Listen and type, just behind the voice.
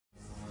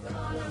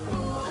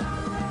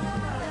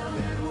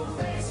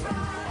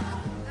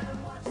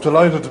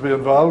Delighted to be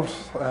involved.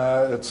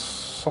 It's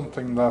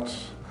something that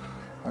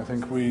I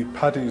think we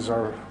paddies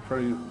are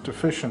very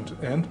deficient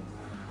in.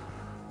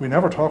 We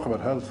never talk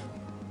about health.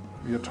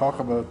 We talk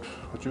about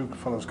what you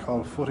fellas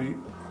call footy,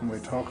 and we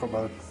talk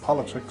about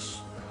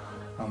politics,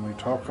 and we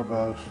talk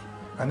about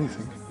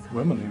anything,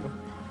 women even,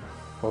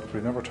 but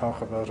we never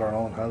talk about our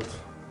own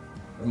health.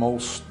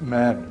 Most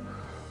men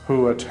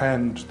who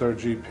attend their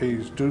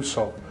GPs do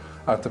so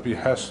at the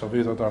behest of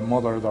either their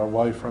mother, their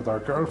wife or their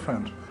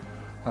girlfriend.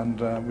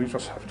 And we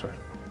just have to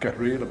get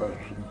real about it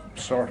and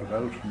sort it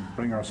out and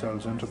bring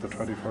ourselves into the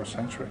 21st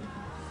century.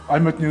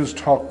 I'm with News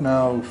Talk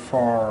now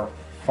for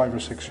 5 or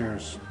 6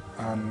 years,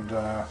 and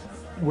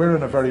we're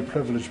in a very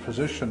privileged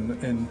position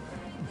in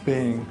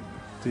being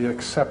the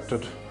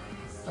accepted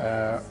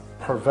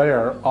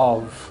purveyor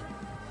of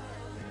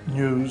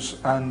news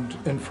and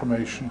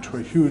information to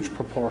a huge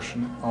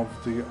proportion of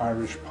the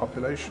Irish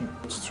population.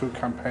 It's through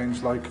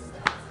campaigns like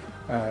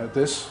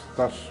this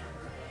that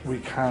we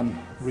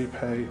can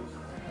repay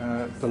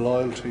the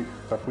loyalty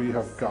that we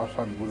have got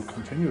and will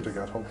continue to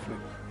get, hopefully,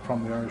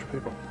 from the Irish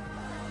people.